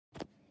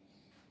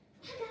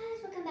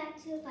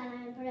to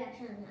Final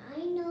Production. I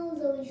know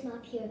Zoe's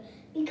not here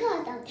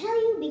because I'll tell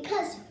you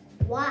because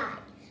why?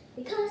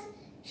 Because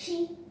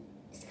she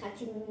is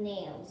cutting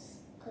nails.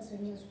 Because her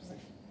nails was like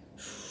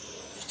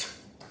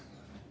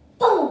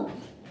boom.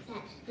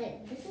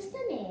 Like this is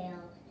the nail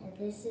and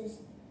this is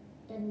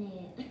the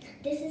nail.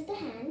 This is the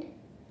hand,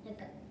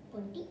 like a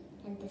pointy,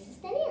 and this is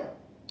the nail.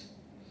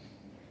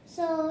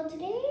 So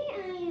today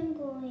I am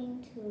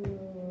going to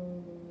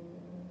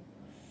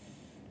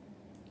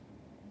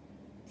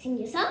sing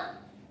you a song.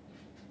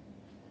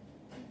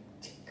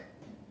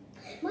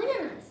 Why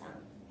not a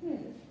song?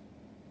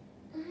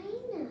 I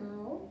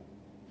know.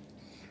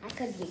 I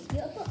could read you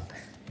a book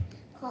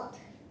called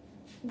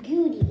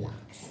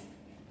Goldilocks.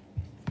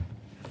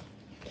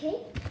 Okay?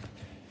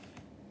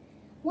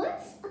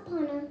 Once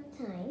upon a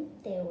time,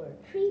 there were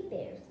 3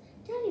 bears: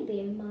 Daddy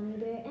Bear, Mommy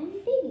Bear, and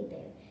Baby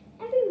Bear.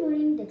 Every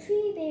morning, the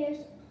 3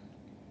 bears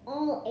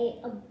all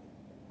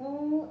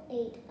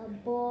ate a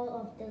bowl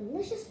of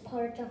delicious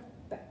porridge of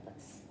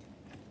breakfast.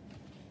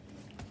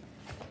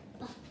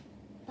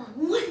 But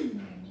one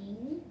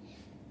morning,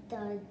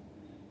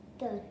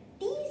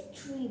 these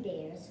 3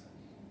 bears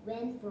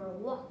went for a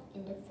walk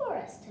in the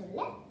forest to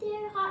let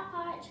their hot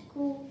porridge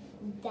cool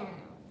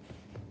down.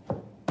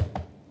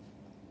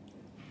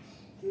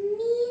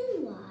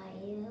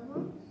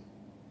 Meanwhile,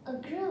 a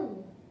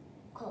girl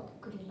called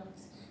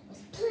Goldilocks was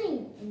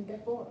playing in the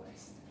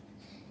forest.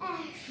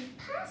 As she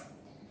passed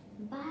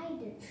by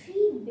the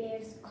 3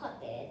 bears'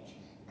 cottage,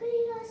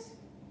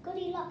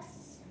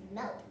 Goldilocks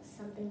smelled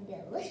something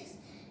delicious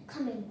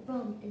coming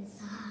from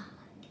inside.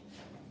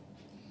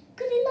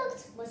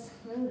 Goldilocks was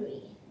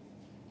hungry.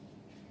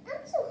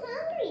 I'm so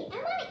hungry. I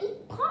want to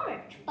eat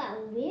porridge,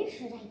 but where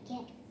should I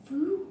get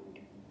food?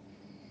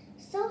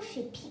 So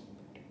she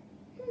peeped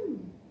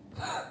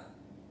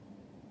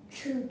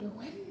through the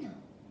window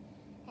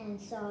and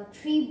saw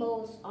 3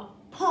 bowls of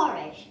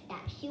porridge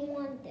that she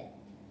wanted.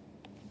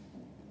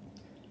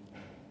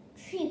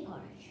 3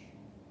 porridge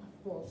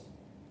of bowls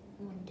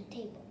on the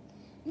table.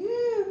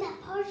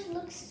 That porridge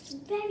looks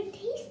very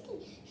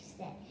tasty, she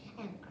said,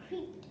 and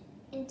creeped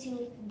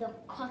into the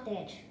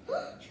cottage.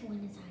 She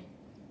went inside.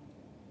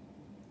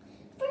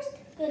 First,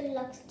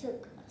 Goldilocks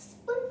took a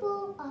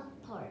spoonful of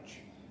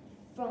porridge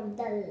from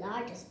the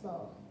largest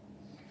bowl.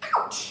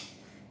 Ouch!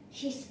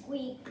 She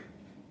squeaked.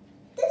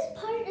 This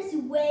porridge is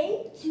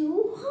way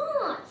too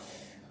hot.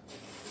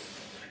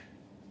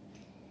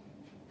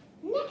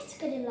 Next,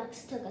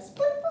 Goldilocks took a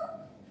spoonful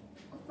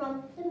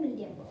from the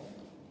medium bowl.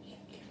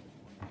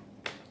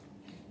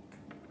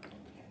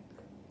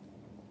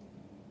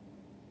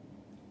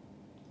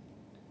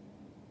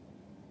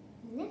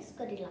 Next,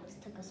 Goldilocks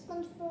took a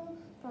spoonful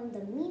from the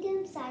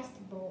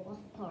medium-sized bowl of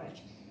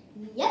porridge.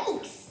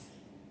 Yikes!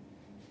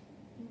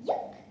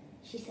 Yuck!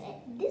 She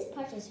said, this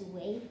porridge is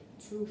way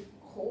too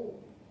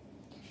cold.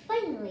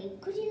 Finally,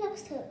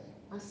 Goldilocks took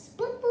a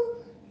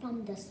spoonful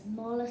from the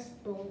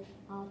smallest bowl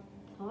of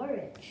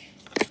porridge.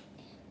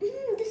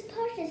 This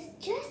porridge is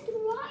just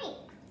right.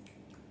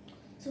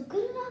 So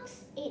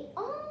Goldilocks ate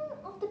all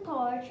of the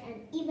porridge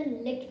and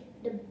even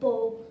licked the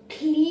bowl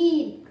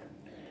clean.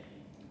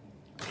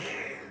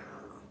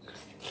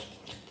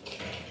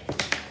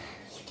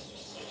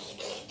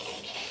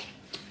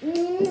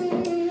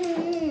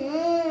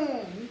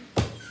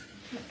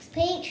 Next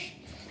page.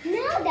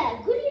 Now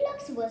that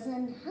Goldilocks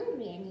wasn't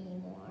hungry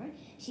anymore,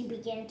 she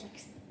began to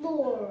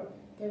explore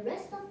the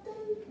rest of the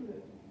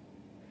room.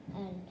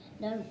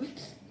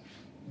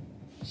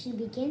 She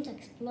began to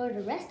explore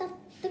the rest of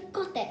the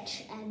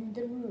cottage and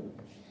the room.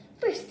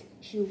 First,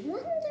 she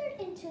wandered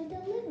into the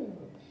living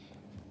room.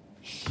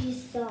 She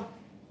saw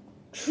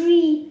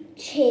 3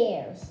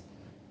 chairs.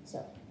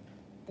 So,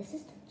 this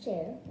is the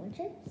chair, 1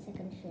 chair,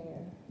 2nd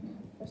chair,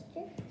 first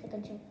chair,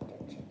 2nd chair,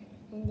 3rd chair,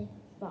 and the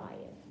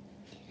fire.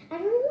 I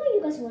don't know why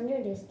you guys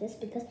wonder this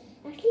because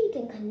actually you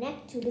can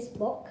connect to this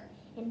book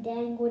and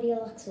then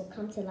Goldilocks will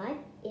come to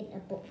life in a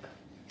book.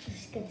 So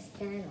she's gonna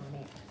stand on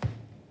it.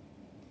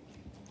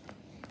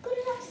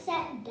 Goldilocks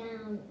sat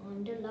down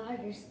on the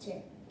largest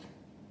chair.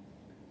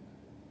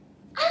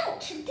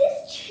 Ouch!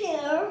 This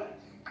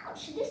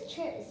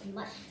chair is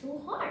much too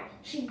hard.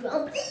 She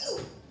groaned.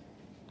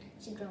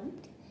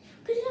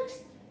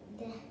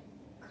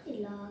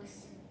 Goldilocks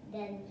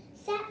then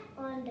sat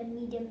on the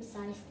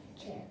medium-sized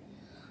chair.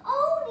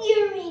 Oh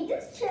dear me,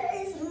 this chair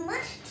is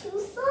much too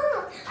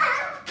soft.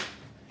 Ah!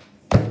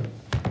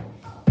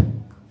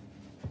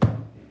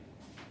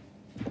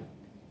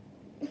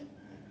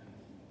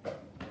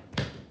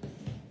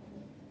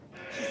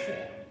 She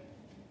said.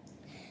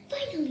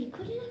 Finally,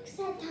 Goldilocks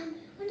sat down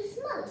on the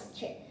smallest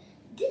chair.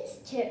 This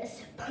chair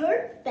is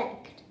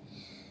perfect.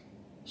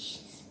 She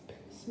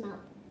smelled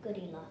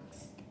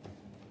Goldilocks.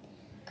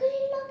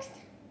 Goldilocks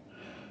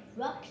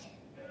rocked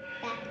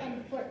back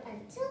and forth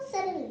until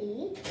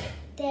suddenly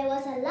there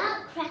was a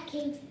loud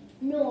cracking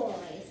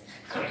noise.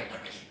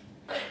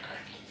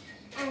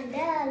 And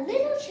the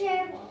little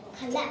chair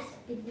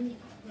collapsed beneath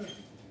her.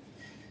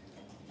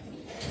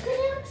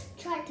 Goldilocks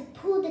tried to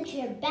pull the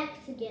chair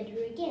back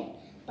together again,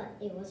 but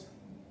it was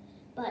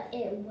but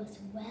it was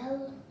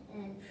well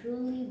and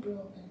truly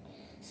broken.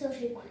 So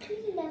she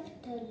quickly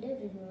left the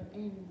living room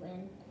and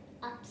went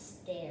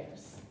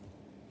upstairs.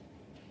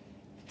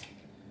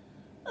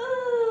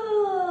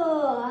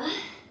 Oh,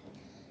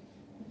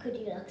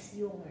 Goldilocks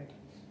yawned.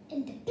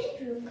 In the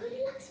bedroom,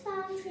 Goldilocks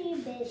found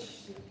 3 beds.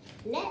 She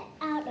let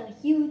out a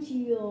huge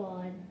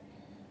yawn.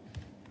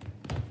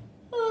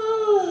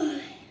 Oh.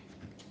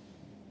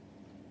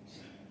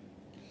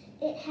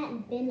 It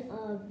had been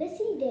a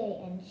busy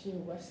day and she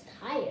was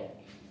tired.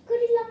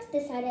 Goldilocks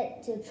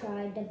decided to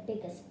try the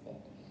biggest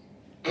bed.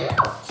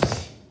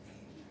 Ouch!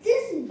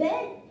 This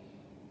bed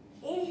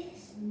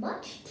is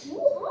much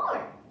too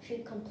hard, she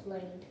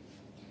complained.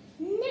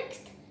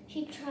 Next,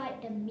 she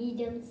tried the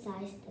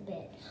medium-sized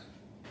bed.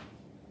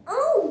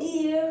 Oh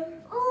dear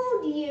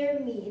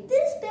me,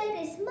 this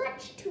bed is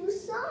much too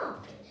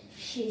soft,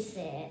 she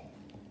said.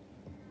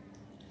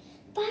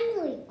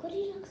 Finally,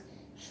 Goldilocks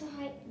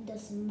tried the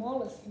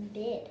smallest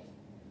bed.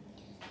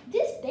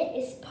 This bed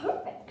is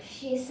perfect,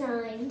 she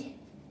sighed.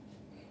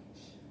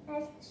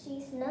 As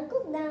she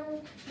snuggled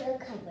down the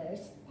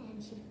covers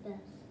and she fell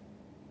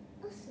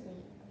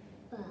asleep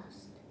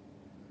fast.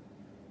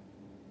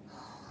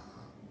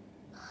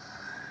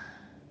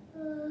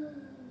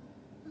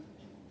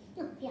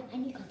 I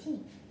need to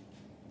continue.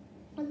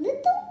 A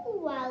little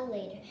while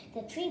later,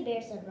 the 3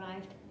 bears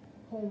arrived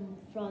home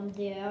from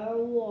their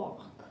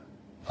walk.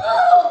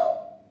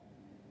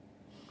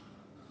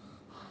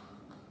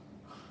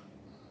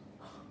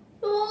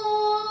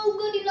 Oh,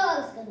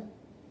 Goldilocks!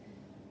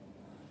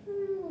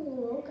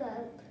 Woke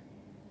up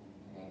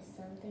and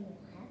something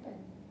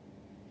happened.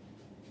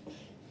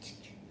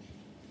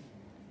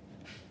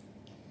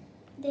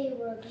 They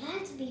were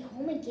glad to be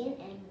home again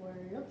and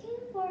were looking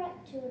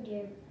forward to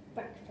their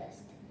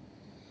breakfast.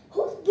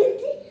 Who's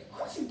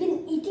been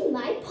eating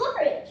my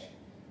porridge?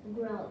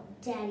 Growled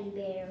Daddy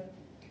Bear.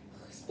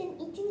 Who's been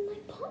eating my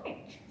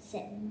porridge?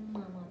 Said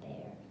Mama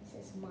Bear.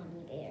 Says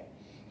Mommy Bear.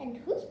 And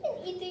who's been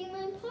eating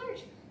my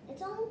porridge?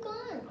 It's all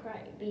gone,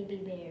 cried Baby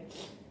Bear.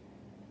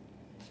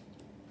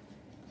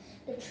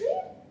 The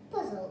three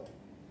puzzled,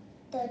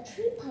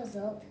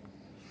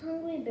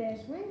 hungry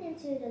bears went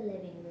into the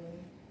living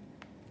room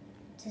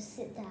to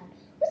sit down.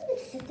 Who's been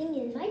sitting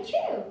in my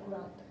chair?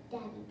 Growled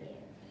Daddy Bear.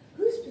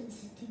 Who's been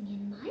sitting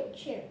in my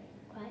chair?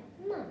 Cried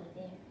Mommy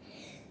Bear.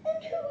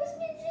 And who's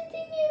been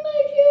sitting in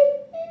my chair?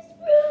 It's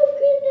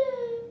broken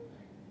up,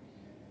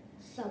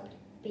 sobbed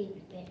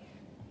Baby Bear.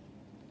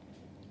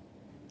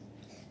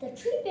 The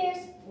 3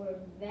 bears were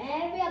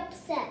very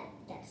upset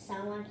that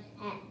someone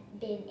had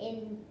been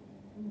in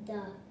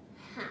the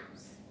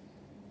house.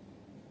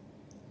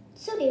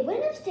 So they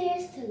went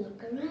upstairs to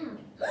look around.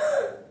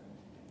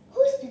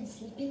 Who's been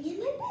sleeping in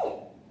my bed?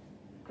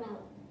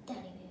 Growled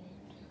Daddy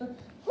Bear.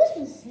 Who's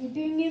been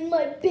sleeping in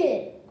my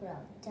bed?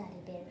 Growled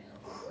Daddy Bear.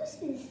 Who's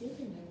been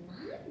sleeping in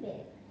my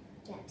bed?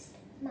 Gasped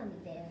Mommy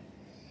Bear.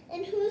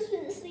 And who's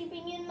been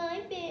sleeping in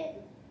my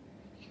bed?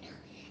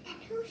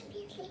 And who's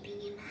been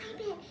sleeping in my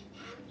bed?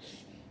 And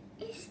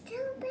it's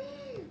still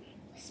there,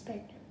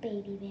 whispered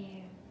Baby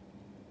Bear.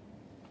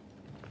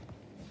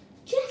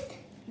 Just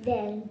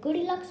then,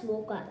 Goldilocks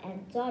woke up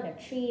and saw the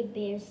 3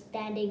 bears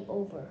standing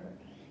over her.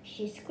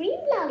 She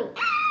screamed loudly,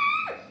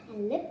 "Ah!"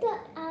 and lifted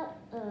out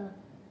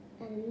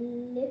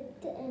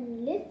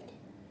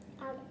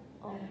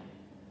of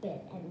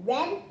bed and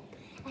ran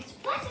as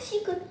fast as she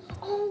could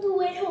all the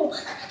way home.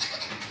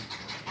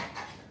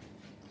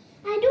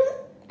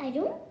 I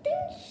don't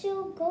think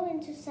she'll go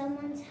into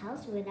someone's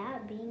house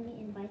without being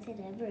invited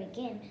ever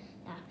again,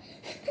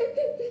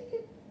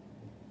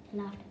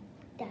 laughed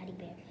Daddy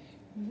Bear.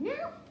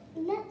 Now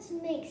let's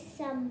make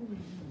some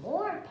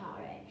more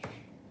porridge,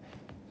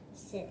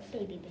 said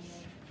Baby Bear.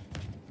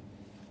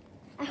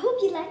 I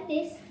hope you like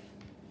this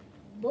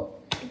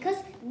book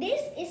because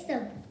this is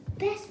the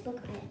best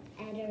book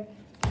I've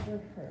ever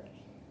heard.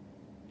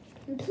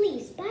 And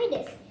please buy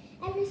this.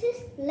 And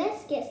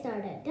let's get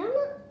started.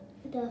 Download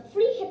the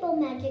free Hippo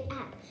Magic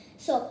app.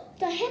 So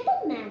the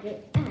Hippo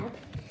Magic app,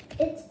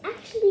 it's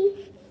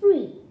actually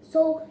free.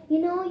 So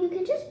you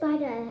can just buy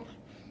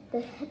the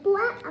Hippo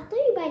app. After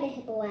you buy the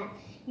Hippo app,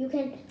 you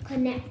can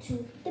connect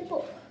to the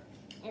book.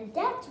 And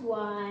that's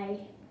why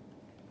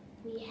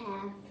we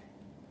have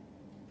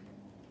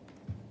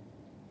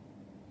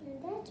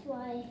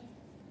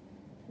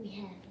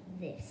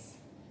this.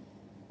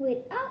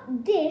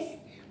 Without this,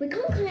 we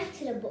can't connect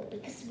to the book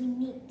because we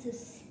need to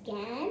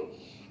scan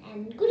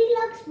and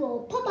Goldilocks will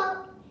pop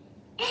out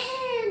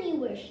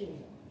anywhere she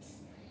wants.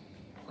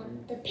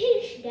 On the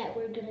page that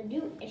we're gonna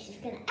do, and she's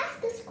gonna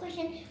ask us a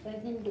question, we're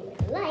gonna do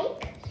it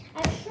like,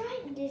 I've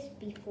tried this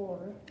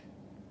before.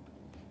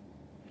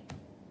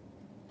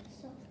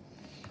 So,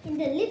 in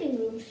the living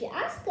room, she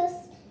asked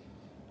us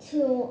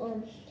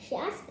to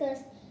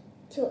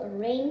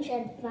arrange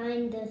and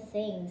find the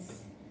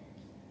things.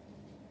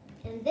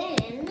 And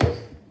then,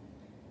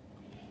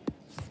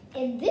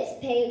 in this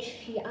page,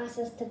 she asks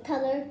us to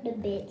color the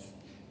bits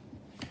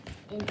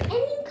in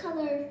any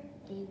color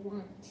they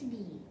want to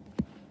be.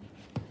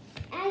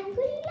 And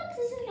Goldilocks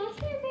is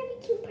actually a very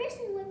cute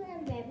person with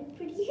a very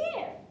pretty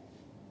hair.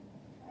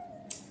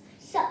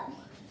 So,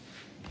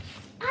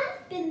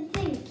 I've been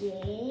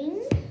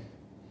thinking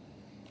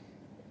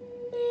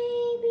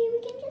maybe we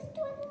can just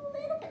do a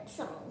little bit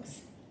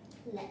songs.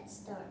 Let's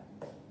start.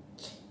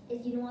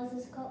 You know what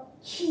this is called?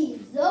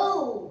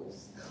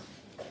 Cheezos.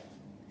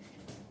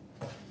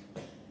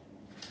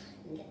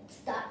 Let's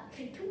start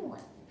 3, 2, 1.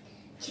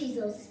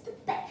 Cheezos is the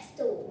best.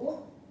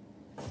 Oh.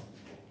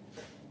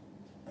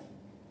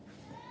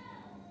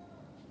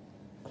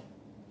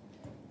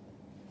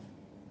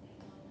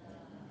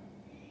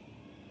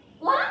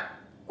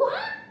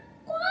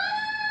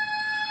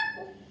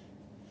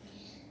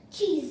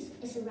 Cheese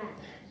is a rapper.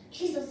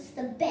 Cheezos is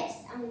the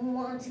best. I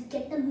want to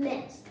get the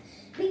best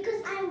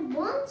because I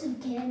want to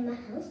get my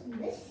house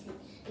messy.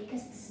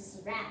 Because this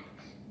is a rap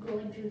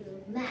going through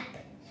the map.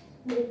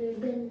 We've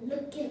been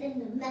looking in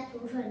the map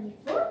for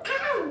 24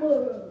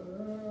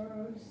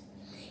 hours.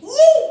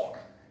 Yeah!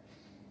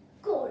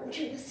 Going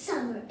through the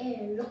summer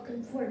air,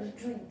 looking for the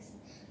drinks.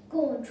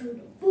 Going through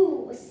the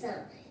food with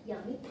some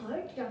yummy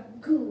part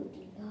of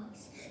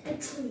Goldilocks. The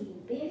 3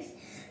 bears.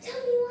 Tell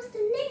me what's the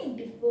name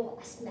before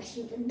I smash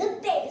you in the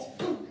face.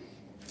 Boom,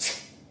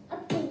 a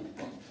boom,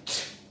 boom,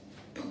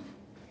 boom,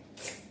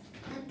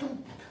 a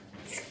boom,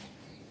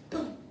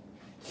 boom,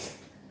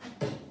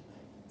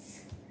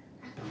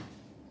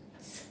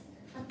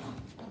 a boom,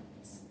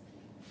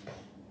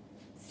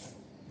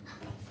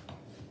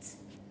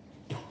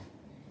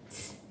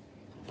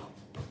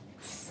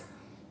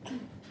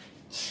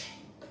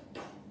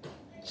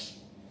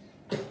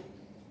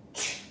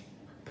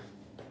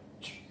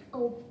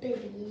 oh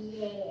baby,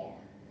 yeah.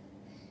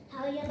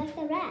 How do you like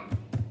the rap?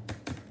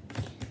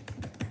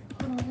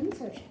 Oh, I'm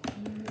searching.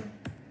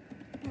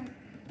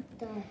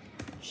 The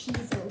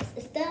Cheezos.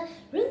 It's the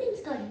real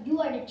name's called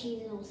You Are the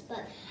Cheezos,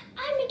 but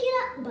I make it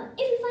up. But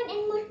if you find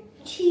any more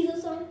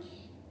Cheezos songs,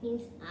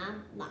 means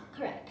I'm not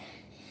correct.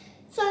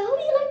 So I hope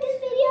you like this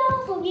video.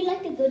 Hope you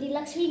like the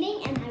Goldilocks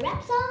reading and my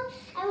rap song.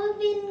 I will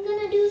be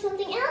gonna do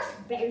something else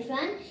very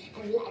fun.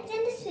 And let's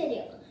end this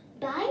video.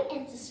 Bye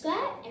and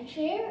subscribe and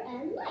share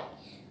and like.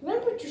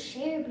 Remember to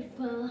share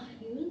before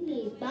you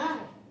leave. Bye.